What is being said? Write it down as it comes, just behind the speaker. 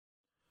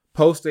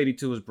Post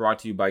 82 is brought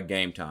to you by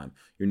Game Time,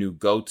 your new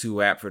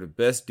go-to app for the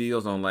best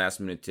deals on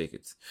last-minute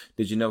tickets.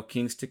 Did you know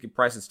Kings ticket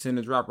prices tend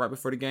to drop right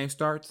before the game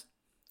starts?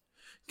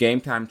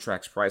 Game Time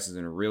tracks prices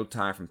in real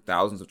time from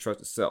thousands of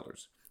trusted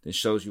sellers, then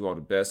shows you all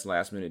the best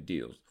last-minute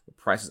deals with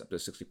prices up to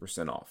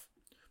 60% off.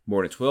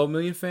 More than 12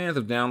 million fans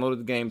have downloaded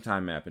the Game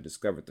Time app and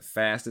discovered the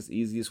fastest,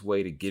 easiest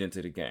way to get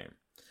into the game.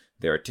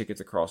 There are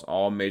tickets across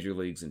all major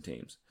leagues and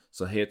teams.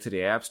 So head to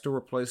the App Store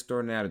or Play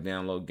Store now to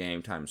download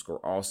Game Time and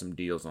score awesome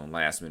deals on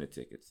last-minute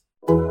tickets.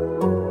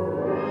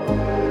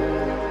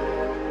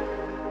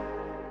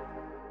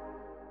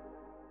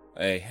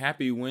 A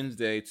happy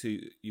Wednesday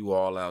to you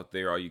all out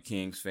there, all you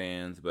Kings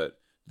fans, but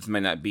this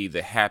may not be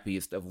the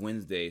happiest of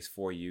Wednesdays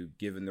for you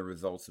given the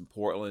results in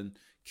Portland.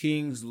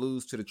 Kings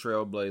lose to the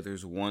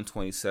Trailblazers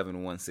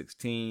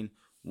 127-116.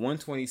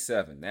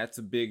 127, that's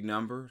a big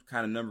number,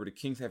 kind of number the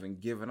Kings haven't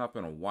given up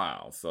in a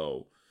while.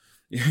 So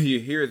you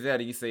hear that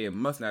and you say it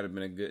must not have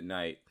been a good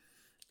night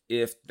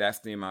if that's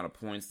the amount of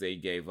points they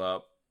gave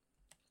up.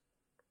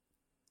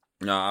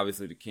 Now,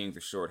 obviously, the Kings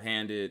are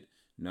shorthanded.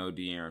 No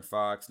De'Aaron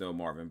Fox, no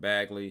Marvin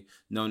Bagley,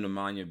 no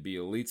Nemanja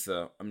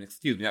Bjelica.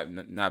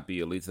 Not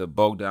Bjelica,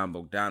 Bogdan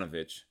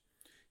Bogdanovic.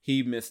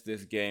 He missed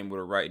this game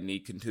with a right knee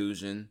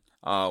contusion,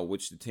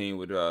 which the team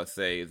would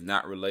say is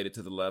not related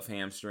to the left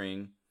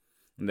hamstring.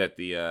 And that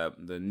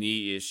the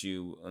knee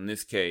issue in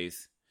this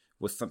case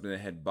was something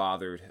that had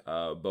bothered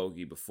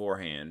Bogey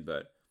beforehand.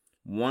 But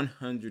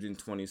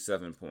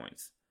 127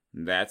 points.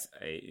 That's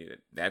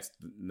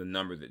the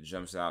number that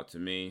jumps out to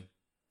me.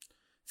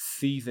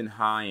 Season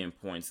high in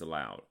points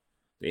allowed.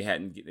 They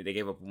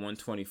gave up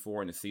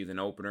 124 in the season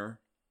opener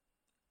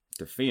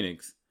to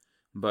Phoenix,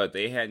 but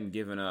they hadn't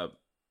given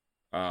up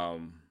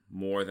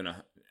more than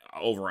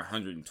over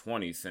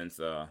 120 since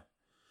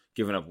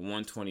giving up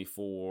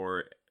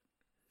 124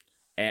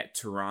 at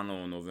Toronto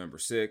on November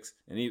 6th.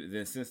 And even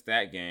then, since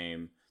that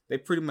game, they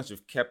pretty much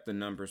have kept the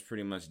numbers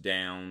pretty much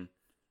down.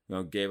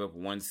 Gave up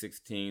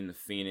 116 to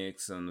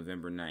Phoenix on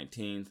November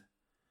 19th.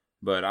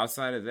 But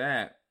outside of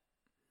that,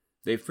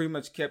 they've pretty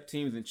much kept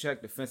teams in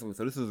check defensively.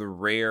 So this is a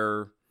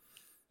rare, at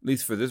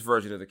least for this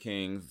version of the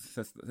Kings,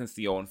 since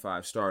the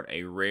 0-5 start,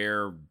 a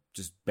rare,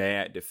 just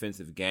bad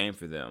defensive game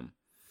for them.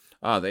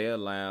 They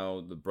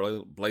allowed the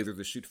Blazers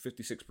to shoot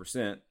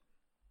 56%.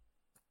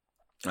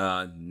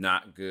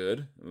 Not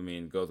good. I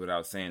mean, goes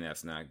without saying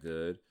that's not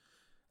good.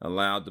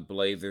 Allowed the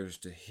Blazers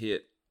to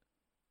hit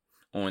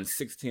on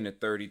 16 to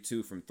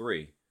 32 from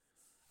three.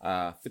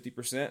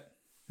 50%?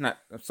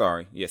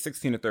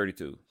 16 to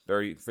 32.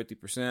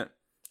 50%.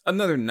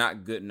 Another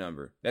not good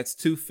number. That's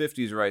 2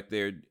 50s right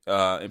there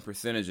in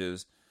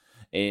percentages.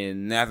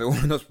 And neither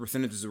one of those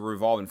percentages are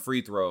revolving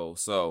free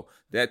throws. So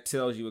that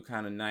tells you what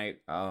kind of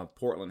night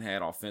Portland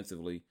had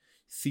offensively.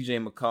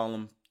 CJ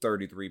McCollum,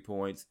 33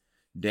 points.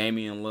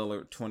 Damian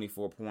Lillard,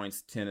 24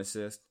 points, 10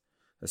 assists.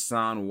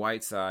 Hassan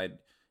Whiteside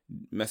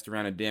messed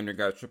around and damn near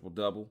got a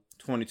triple-double.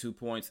 22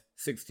 points,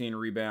 16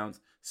 rebounds,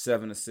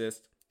 7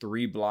 assists,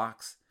 3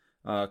 blocks.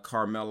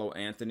 Carmelo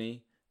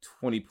Anthony,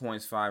 20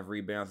 points, 5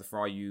 rebounds. For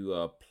all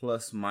you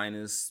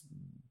plus-minus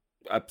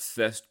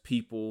obsessed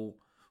people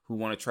who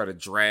want to try to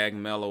drag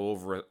Melo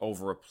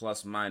over a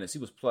plus-minus, he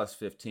was plus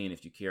 15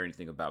 if you care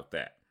anything about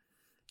that.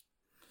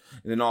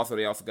 And then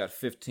they also got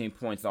 15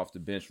 points off the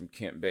bench from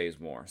Kent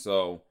Bazemore.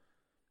 So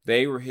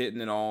they were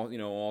hitting it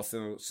all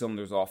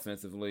cylinders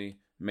offensively.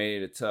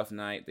 Made it a tough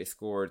night. They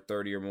scored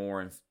 30 or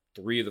more in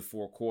 3 of the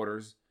 4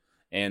 quarters.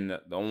 And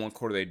the only one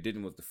quarter they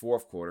didn't was the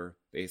fourth quarter.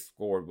 They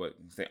scored, but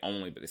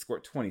they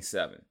scored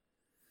 27.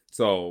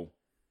 So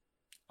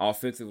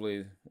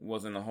offensively,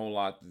 wasn't a whole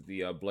lot that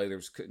the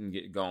Blazers couldn't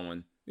get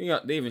going.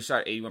 They even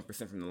shot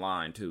 81% from the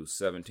line too,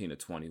 17 to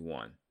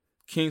 21.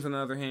 Kings, on the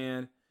other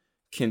hand,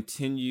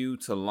 continue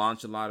to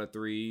launch a lot of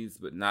threes,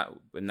 but not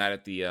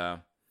at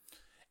the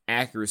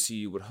accuracy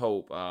you would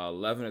hope.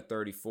 11 to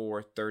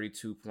 34,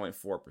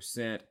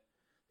 32.4%.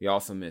 They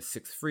also missed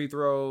 6 free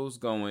throws,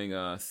 going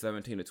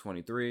 17 to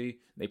 23.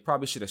 They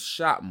probably should have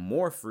shot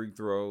more free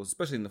throws,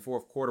 especially in the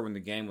fourth quarter when the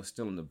game was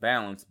still in the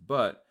balance,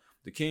 but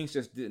the Kings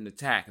just didn't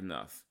attack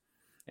enough.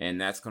 And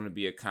that's going to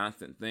be a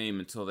constant theme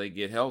until they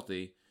get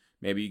healthy.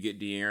 Maybe you get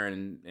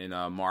De'Aaron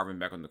and Marvin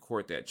back on the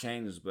court, that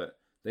changes, but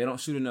they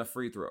don't shoot enough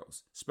free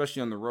throws.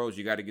 Especially on the road,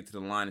 you got to get to the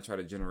line and try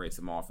to generate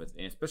some offense,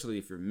 and especially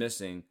if you're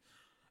missing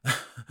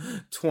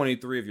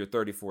 23 of your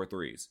 34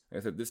 threes.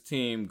 Like I said, this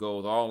team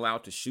goes all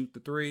out to shoot the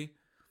three.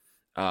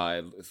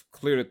 It's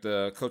clear that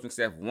the coaching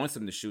staff wants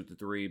them to shoot the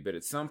three, but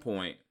at some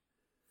point,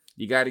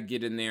 you got to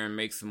get in there and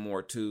make some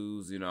more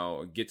twos,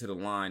 or get to the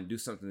line, do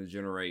something to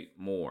generate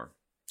more.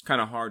 It's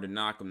kind of hard to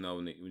knock them, though,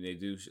 when they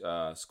do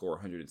score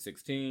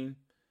 116.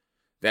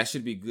 That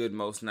should be good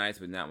most nights,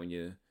 but not when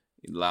you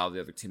allow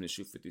the other team to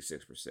shoot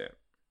 56%.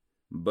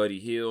 Buddy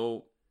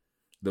Hield,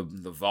 the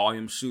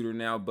volume shooter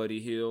now, Buddy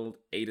Hield,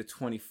 8 of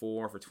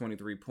 24 for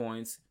 23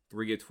 points,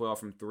 3 of 12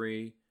 from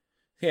 3.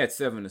 He had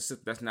 7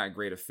 assists. That's not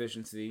great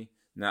efficiency,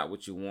 not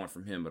what you want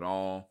from him at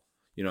all.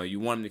 You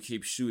want him to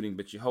keep shooting,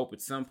 but you hope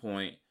at some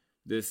point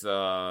this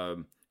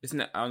it's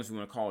not, I don't know if you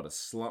want to call it a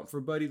slump for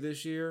Buddy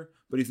this year,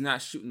 but he's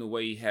not shooting the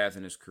way he has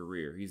in his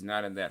career. He's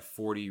not in that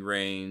 40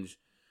 range,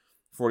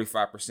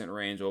 45%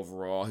 range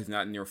overall. He's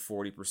not near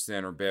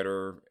 40% or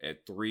better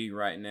at three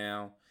right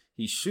now.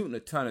 He's shooting a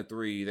ton of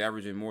threes,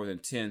 averaging more than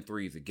 10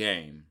 threes a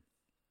game.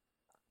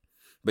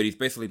 But he's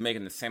basically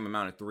making the same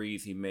amount of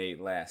threes he made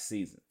last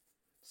season.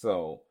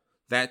 So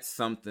that's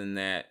something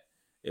that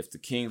if the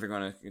Kings are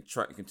going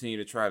to continue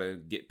to try to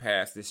get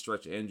past this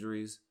stretch of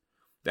injuries,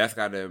 that's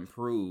got to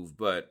improve.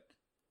 But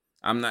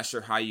I'm not sure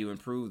how you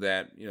improve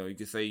that. You know, you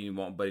could say you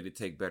want Buddy to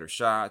take better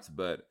shots,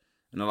 but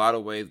in a lot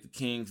of ways, the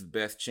Kings'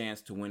 best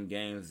chance to win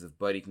games is if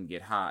Buddy can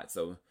get hot.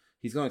 So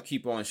he's going to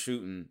keep on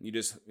shooting. You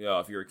just,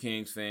 if you're a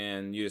Kings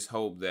fan, you just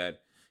hope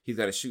that he's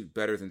got to shoot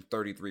better than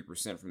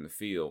 33% from the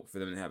field for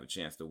them to have a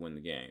chance to win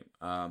the game.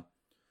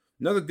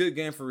 Another good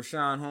game for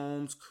Richaun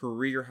Holmes,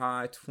 career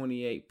high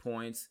 28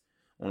 points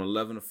on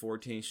 11 of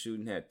 14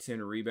 shooting, had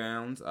 10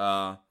 rebounds.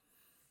 Probably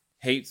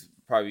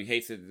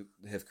hates that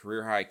his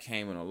career high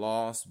came in a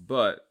loss,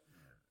 but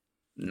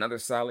another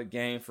solid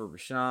game for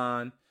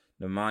Richaun.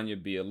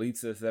 Nemanja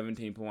Bjelica,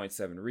 17 points,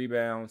 7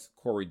 rebounds.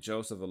 Corey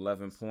Joseph,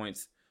 11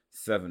 points,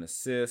 7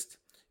 assists.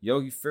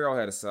 Yogi Ferrell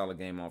had a solid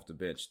game off the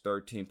bench,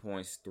 13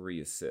 points,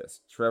 3 assists.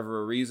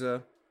 Trevor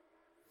Ariza,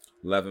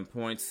 11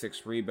 points,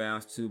 6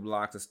 rebounds, 2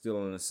 blocks, a steal,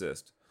 and an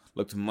assist.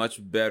 Looked much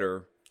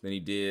better than he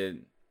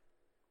did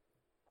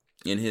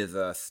in his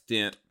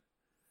stint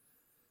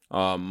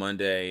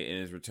Monday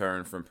in his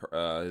return from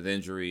his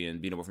injury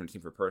and being away from the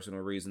team for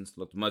personal reasons.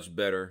 Looked much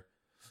better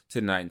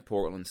tonight in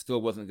Portland.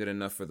 Still wasn't good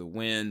enough for the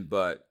win,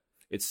 but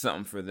it's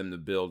something for them to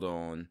build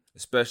on,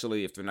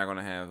 especially if they're not going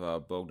to have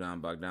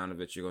Bogdan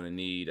Bogdanovic. You're going to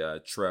need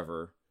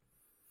Trevor,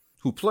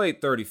 who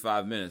played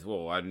 35 minutes.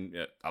 Whoa,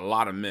 a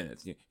lot of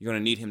minutes. You're going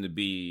to need him to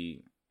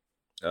be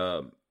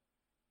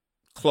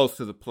close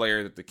to the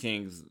player that the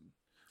Kings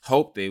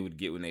hoped they would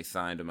get when they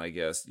signed him, I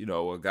guess. You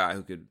know, a guy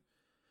who could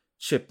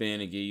chip in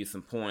and give you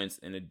some points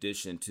in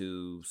addition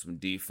to some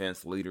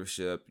defense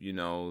leadership. You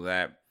know,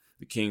 that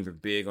the Kings are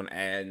big on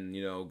adding,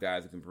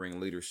 guys who can bring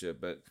leadership,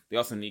 but they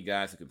also need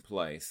guys who can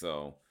play.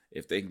 So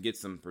if they can get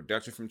some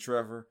production from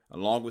Trevor,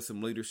 along with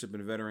some leadership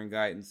and veteran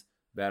guidance,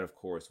 that, of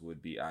course,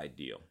 would be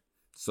ideal.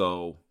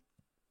 So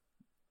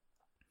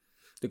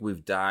I think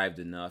we've dived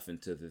enough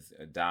into this,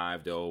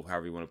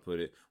 however you want to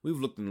put it. We've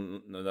looked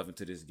enough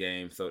into this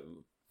game, so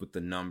with the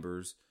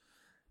numbers,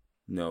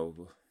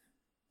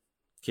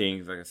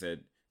 Kings, like I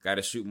said, got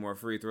to shoot more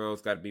free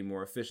throws, got to be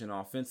more efficient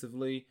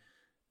offensively.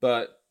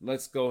 But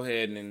let's go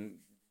ahead and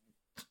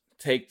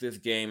take this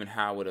game and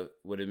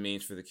what it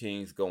means for the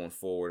Kings going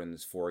forward in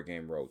this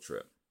 4-game road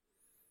trip.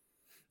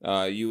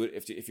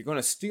 If you're going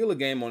to steal a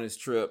game on this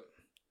trip,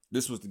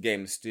 this was the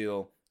game to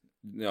steal.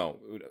 No,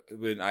 it would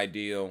have been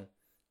ideal.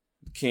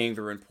 The Kings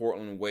are in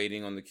Portland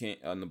waiting on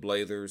the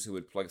Blazers, who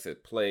had, like I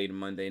said, played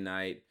Monday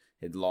night,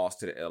 had lost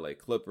to the LA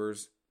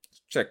Clippers.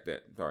 Check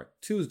that. Sorry,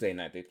 Tuesday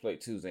night. They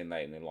played Tuesday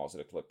night and they lost to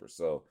the Clippers.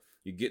 So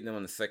you're getting them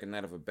on the second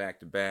night of a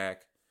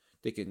back-to-back.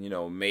 Thinking,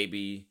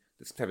 maybe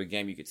this type of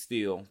game you could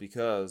steal,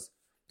 because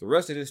the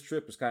rest of this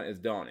trip is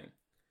dawning.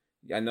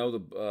 I know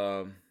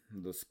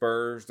the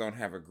Spurs don't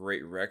have a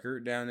great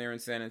record down there in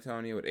San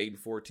Antonio at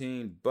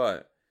 8-14,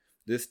 but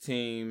this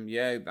team,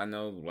 I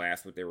know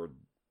last week they were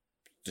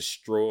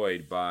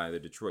destroyed by the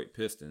Detroit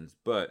Pistons,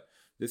 but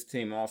this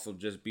team also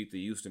just beat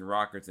the Houston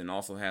Rockets and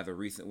also has a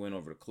recent win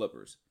over the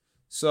Clippers.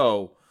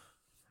 So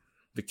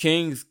the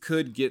Kings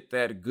could get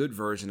that good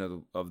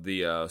version of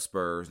the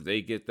Spurs.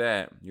 They get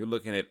that. You're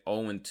looking at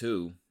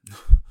 0-2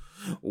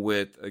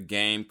 with a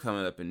game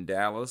coming up in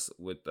Dallas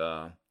with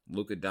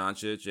Luka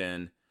Doncic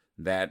and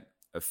that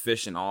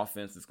efficient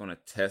offense that's going to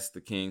test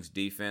the Kings'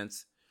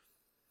 defense.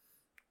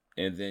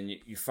 And then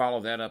you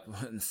follow that up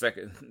in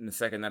the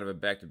second night of a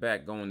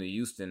back-to-back, going to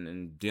Houston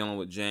and dealing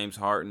with James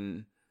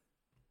Harden,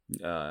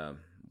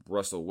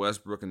 Russell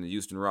Westbrook, and the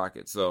Houston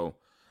Rockets. So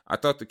I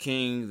thought the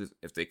Kings,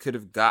 if they could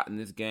have gotten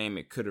this game,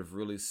 it could have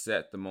really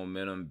set the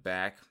momentum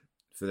back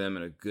for them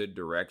in a good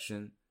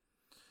direction.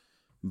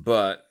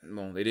 But,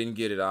 they didn't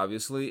get it,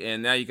 obviously.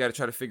 And now you got to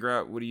try to figure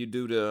out, what do you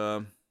do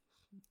to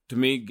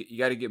me, you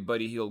got to get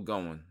Buddy Hield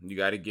going. You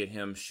got to get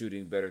him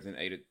shooting better than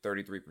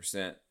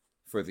 33%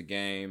 for the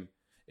game.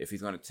 If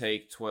he's going to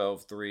take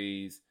 12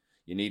 threes,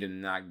 you need him to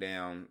knock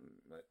down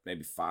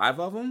maybe 5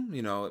 of them.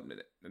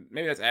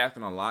 Maybe that's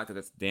asking a lot, because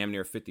that's damn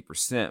near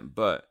 50%.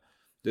 But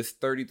this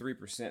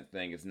 33%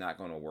 thing is not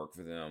going to work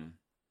for them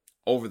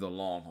over the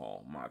long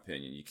haul, in my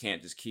opinion. You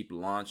can't just keep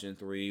launching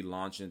threes.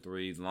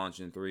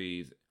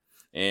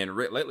 And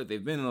lately,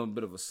 they've been in a little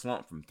bit of a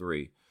slump from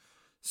 3.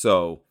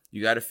 So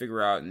you got to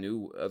figure out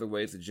other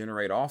ways to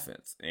generate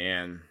offense.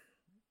 And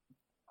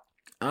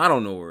I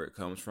don't know where it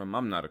comes from.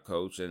 I'm not a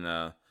coach, and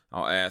I'll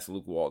ask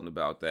Luke Walton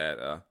about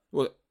that.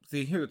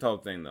 Here's the total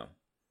thing, though.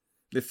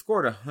 They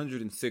scored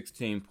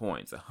 116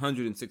 points.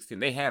 116.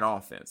 They had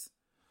offense.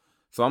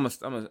 So I'm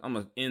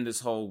gonna end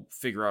this whole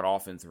figure out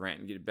offense rant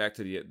and get back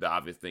to the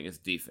obvious thing. It's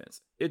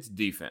defense. It's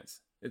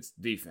defense.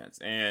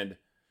 And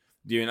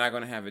you're not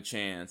going to have a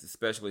chance,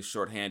 especially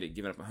shorthanded,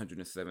 giving up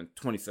 27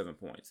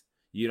 points.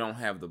 You don't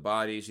have the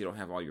bodies. You don't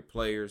have all your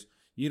players.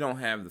 You don't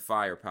have the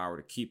firepower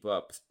to keep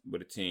up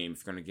with a team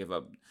if you're going to give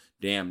up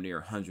damn near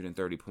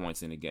 130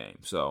 points in a game.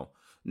 So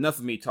enough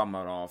of me talking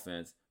about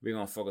offense. We're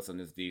going to focus on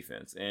this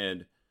defense.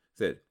 And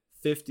said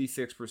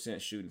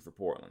 56% shooting for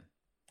Portland.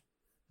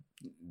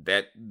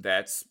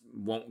 That's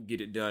won't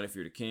get it done if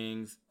you're the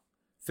Kings.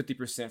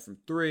 50% from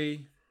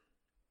three.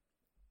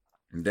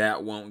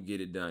 That won't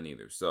get it done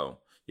either. So,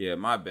 yeah,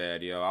 my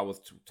bad, yo. I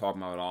was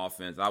talking about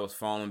offense. I was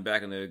falling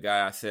back into the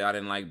guy I said I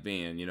didn't like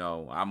being.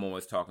 I'm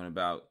always talking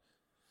about,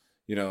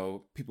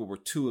 people were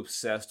too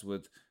obsessed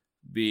with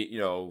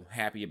being,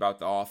 happy about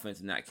the offense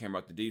and not caring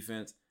about the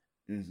defense.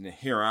 And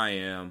here I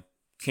am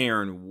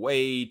caring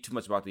way too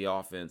much about the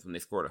offense when they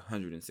scored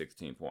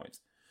 116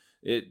 points.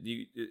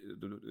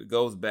 It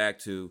goes back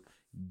to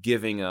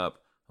giving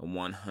up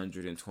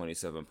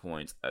 127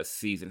 points, a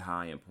season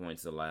high in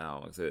points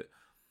allowed. Like I said,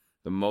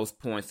 the most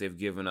points they've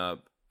given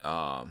up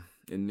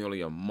in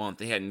nearly a month.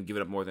 They hadn't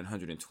given up more than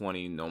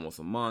 120 in almost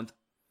a month.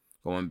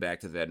 Going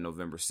back to that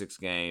November 6th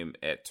game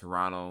at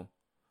Toronto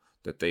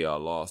that they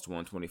lost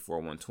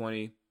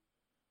 124-120.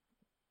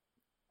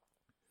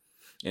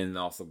 And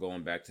also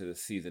going back to the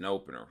season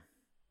opener,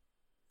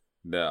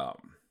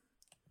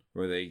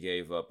 where they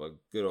gave up a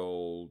good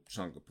old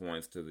chunk of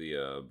points to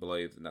the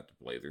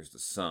the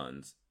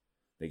Suns.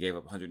 They gave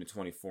up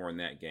 124 in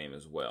that game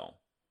as well.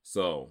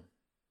 So,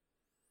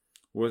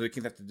 what do the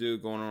Kings have to do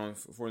going on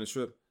for the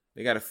trip?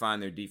 They got to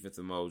find their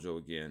defensive mojo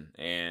again.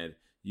 And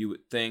you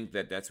would think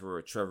that that's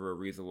where Trevor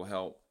Ariza will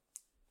help.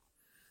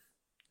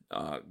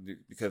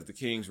 Because the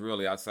Kings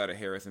really, outside of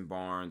Harrison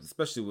Barnes,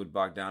 especially with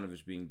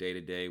Bogdanovich being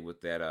day-to-day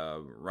with that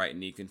right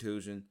knee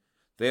contusion,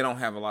 they don't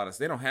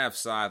have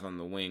size on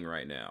the wing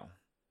right now.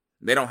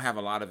 They don't have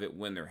a lot of it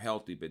when they're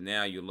healthy, but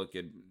now you look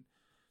at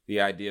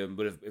the idea,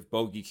 but if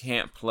Bogey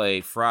can't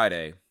play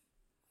Friday,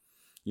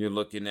 you're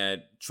looking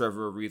at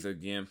Trevor Ariza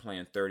again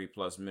playing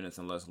 30-plus minutes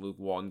unless Luke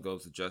Walton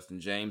goes to Justin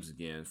James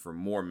again for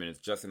more minutes.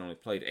 Justin only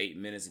played 8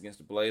 minutes against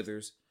the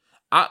Blazers.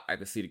 I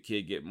could see the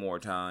kid get more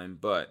time,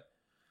 but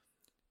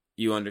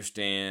you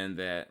understand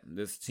that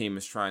this team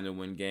is trying to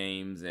win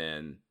games,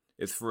 and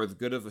it's for as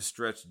good of a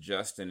stretch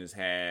Justin has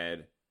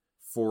had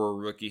for a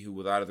rookie who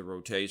was out of the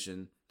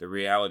rotation. The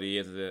reality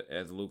is that,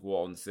 as Luke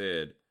Walton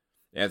said,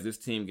 as this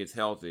team gets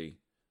healthy,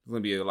 there's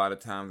going to be a lot of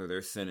times where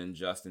they're sending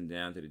Justin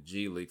down to the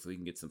G League so he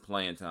can get some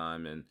playing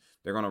time, and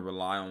they're going to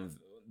rely on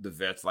the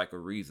vets like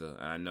Ariza.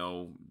 And I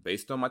know,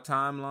 based on my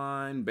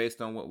timeline,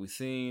 based on what we've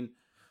seen,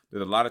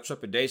 there's a lot of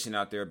trepidation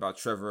out there about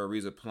Trevor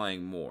Ariza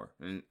playing more.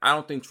 And I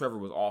don't think Trevor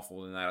was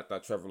awful tonight. I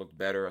thought Trevor looked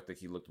better. I think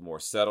he looked more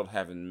settled,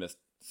 having missed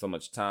so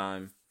much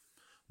time.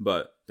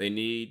 But they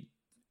need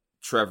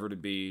Trevor to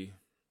be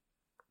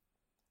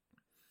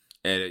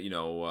at, I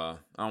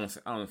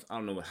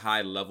don't know what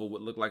high level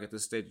would look like at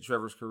this stage of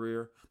Trevor's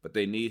career, but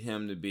they need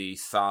him to be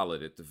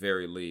solid at the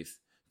very least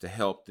to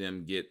help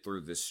them get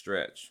through this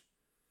stretch.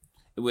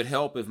 It would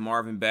help if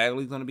Marvin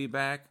Bagley's going to be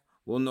back.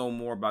 We'll know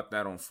more about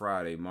that on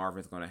Friday.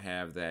 Marvin's going to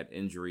have that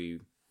injury,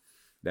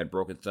 that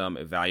broken thumb,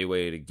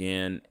 evaluated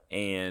again,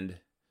 and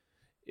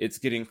it's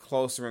getting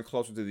closer and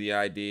closer to the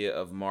idea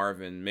of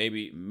Marvin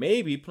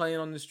maybe playing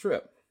on this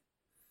trip.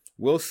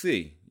 We'll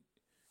see.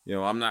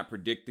 I'm not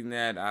predicting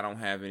that. I don't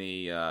have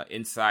any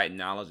inside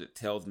knowledge that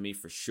tells me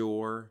for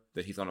sure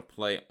that he's going to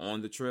play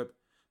on the trip.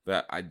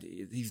 But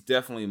he's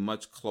definitely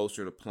much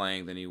closer to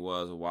playing than he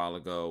was a while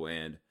ago.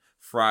 And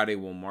Friday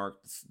will mark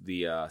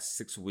the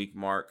 6-week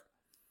mark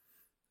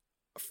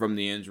from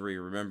the injury.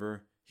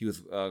 Remember, he was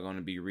going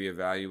to be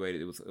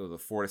reevaluated. It was a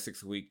 4 to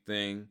 6 week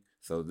thing.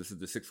 So this is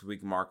the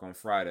 6-week mark on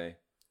Friday.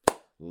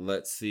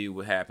 Let's see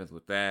what happens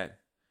with that.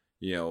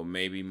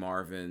 Maybe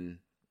Marvin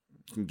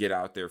can get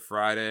out there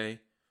Friday.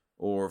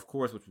 Or, of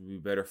course, which would be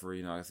better for,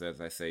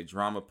 as I say,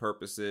 drama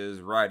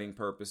purposes, writing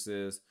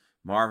purposes,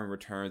 Marvin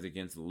returns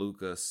against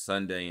Luka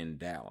Sunday in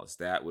Dallas.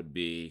 That would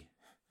be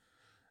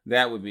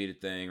the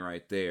thing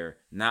right there.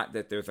 Not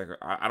that there's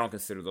I don't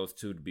consider those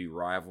two to be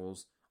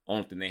rivals.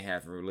 Only thing they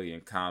have really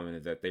in common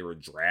is that they were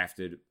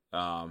drafted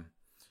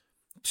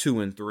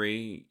 2 and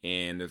 3,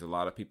 and there's a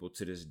lot of people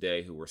to this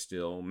day who are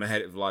still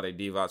mad at Vlade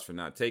Divac for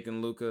not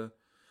taking Luka.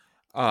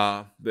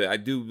 But I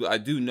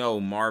do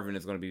know Marvin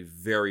is going to be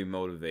very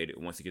motivated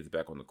once he gets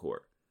back on the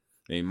court.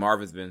 I mean,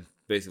 Marvin's been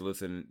basically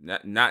listening,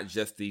 not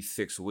just these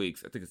 6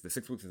 weeks. I think it's the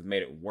 6 weeks has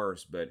made it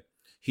worse, but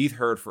he's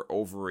heard for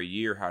over a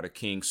year how the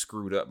Kings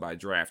screwed up by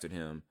drafting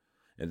him.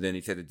 And then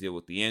he's had to deal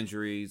with the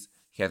injuries.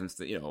 He hasn't,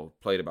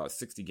 played about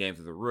 60 games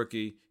as a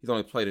rookie. He's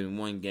only played in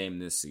 1 game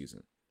this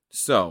season.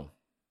 So,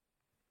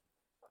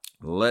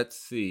 let's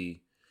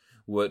see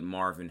what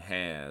Marvin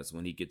has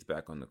when he gets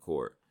back on the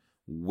court.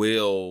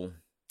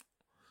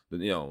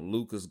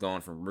 Luka's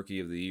gone from Rookie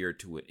of the Year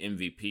to an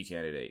MVP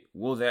candidate.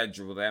 Will that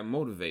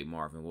motivate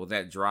Marvin? Will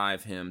that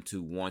drive him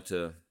to want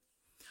to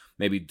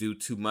maybe do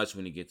too much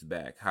when he gets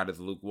back? How does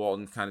Luke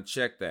Walton kind of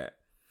check that?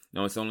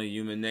 It's only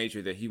human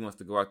nature that he wants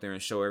to go out there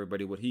and show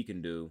everybody what he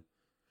can do.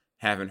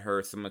 Haven't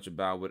heard so much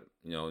about what,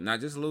 not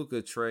just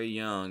Luka, Trae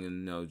Young,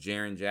 and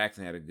Jaren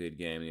Jackson had a good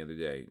game the other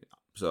day.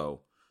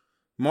 So,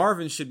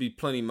 Marvin should be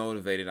plenty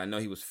motivated. I know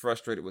he was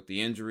frustrated with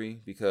the injury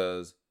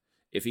because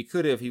if he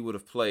could have, he would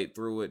have played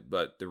through it,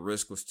 but the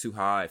risk was too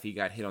high. If he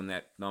got hit on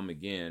that thumb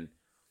again,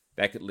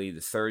 that could lead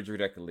to surgery,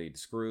 that could lead to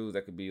screws,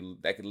 that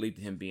could lead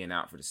to him being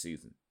out for the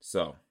season.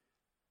 So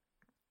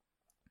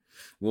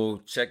we'll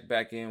check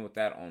back in with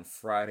that on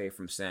Friday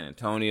from San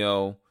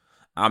Antonio.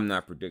 I'm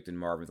not predicting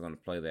Marvin's going to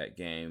play that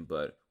game,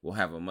 but we'll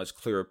have a much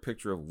clearer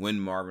picture of when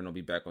Marvin will be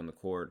back on the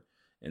court,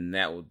 and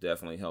that will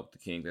definitely help the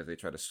Kings as they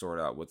try to sort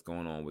out what's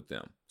going on with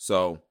them.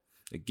 So,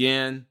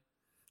 again,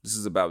 this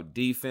is about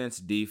defense,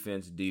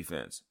 defense,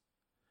 defense.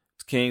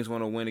 The Kings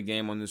want to win a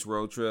game on this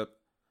road trip.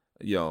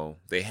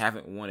 They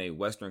haven't won a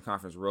Western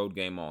Conference road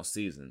game all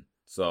season.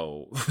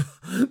 So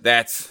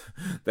that's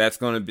got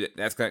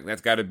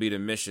to be the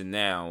mission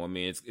now. I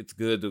mean, it's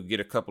good to get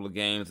a couple of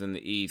games in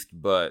the East,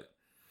 but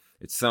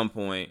at some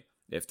point,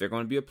 if they're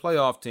going to be a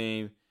playoff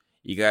team,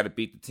 you got to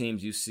beat the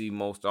teams you see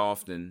most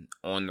often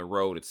on the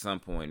road at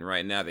some point. And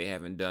right now, they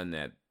haven't done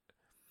that.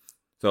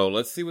 So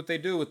let's see what they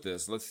do with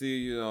this. Let's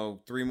see,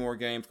 3 more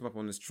games come up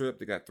on this trip.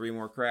 They got 3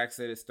 more cracks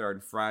at it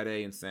starting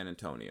Friday in San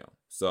Antonio.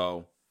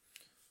 So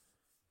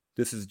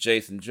this is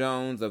Jason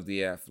Jones of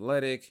The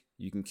Athletic.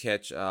 You can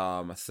catch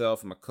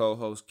myself and my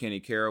co-host Kenny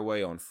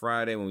Caraway on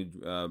Friday when we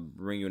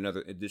bring you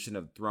another edition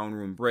of Throne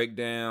Room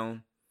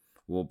Breakdown.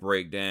 We'll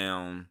break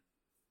down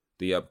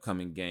the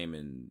upcoming game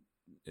in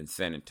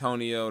San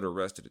Antonio, the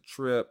rest of the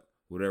trip,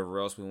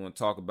 whatever else we want to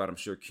talk about. I'm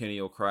sure Kenny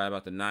will cry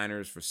about the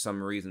Niners for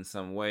some reason,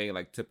 some way,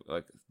 like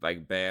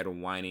bad or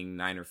whining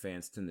Niner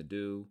fans tend to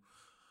do.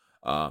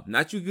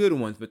 Not you good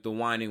ones, but the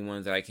whining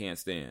ones that I can't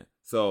stand.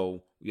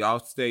 So y'all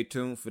stay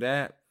tuned for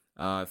that.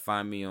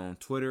 Find me on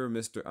Twitter,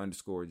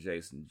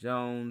 Mr._Jason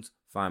Jones.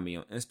 Find me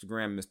on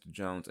Instagram, Mr.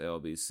 Jones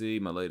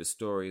LBC. My latest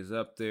story is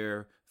up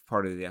there.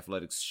 Part of the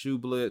Athletics Shoe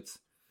Blitz.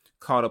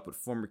 Caught up with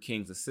former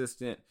Kings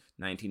assistant,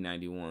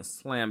 1991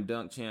 slam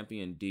dunk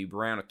champion D.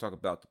 Brown to talk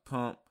about the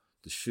pump,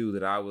 the shoe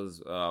that I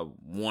was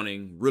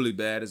wanting really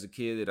bad as a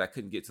kid that I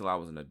couldn't get till I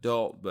was an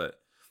adult. But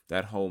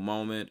that whole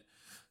moment,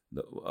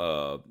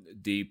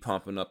 D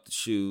pumping up the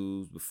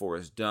shoes before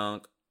his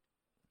dunk,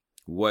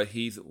 what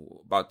he's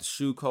about the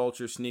shoe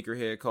culture,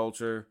 sneakerhead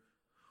culture,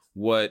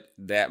 what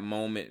that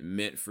moment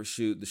meant for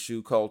the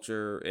shoe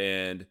culture,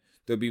 and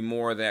there'll be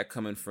more of that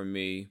coming from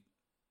me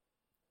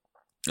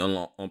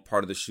on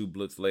part of the Shoe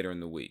Blitz later in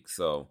the week.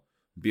 So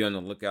be on the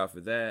lookout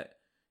for that.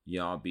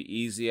 Y'all be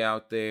easy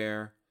out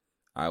there.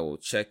 I will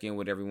check in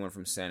with everyone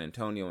from San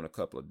Antonio in a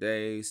couple of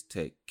days.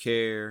 Take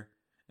care,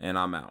 and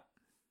I'm out.